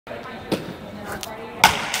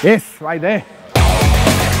Yes, right there.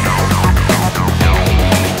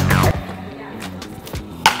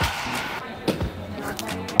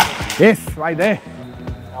 Yes, right there.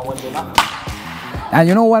 And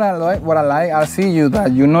you know what I like? I see you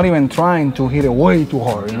that you're not even trying to hit it way too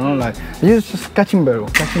hard. You know, like you're just catching barrel.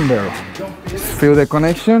 Feel the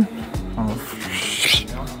connection.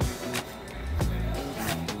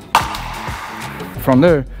 From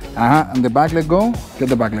there, and the back leg go. Get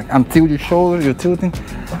the back leg until your shoulder, you're tilting.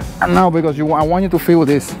 And now because I want you to feel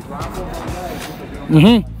this.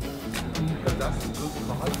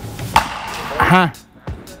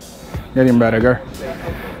 Getting better, girl.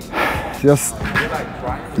 Just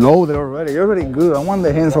loaded already. You're already good. I want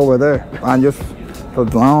the hands over there and just the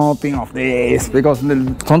dumping of this because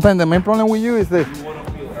sometimes the main problem with you is the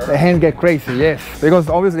hands get crazy. Yes, because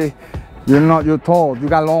obviously you're tall. You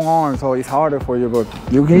got long arms, so it's harder for you. But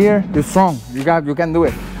you here, you're strong. You can do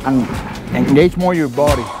it and engage more your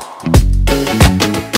body.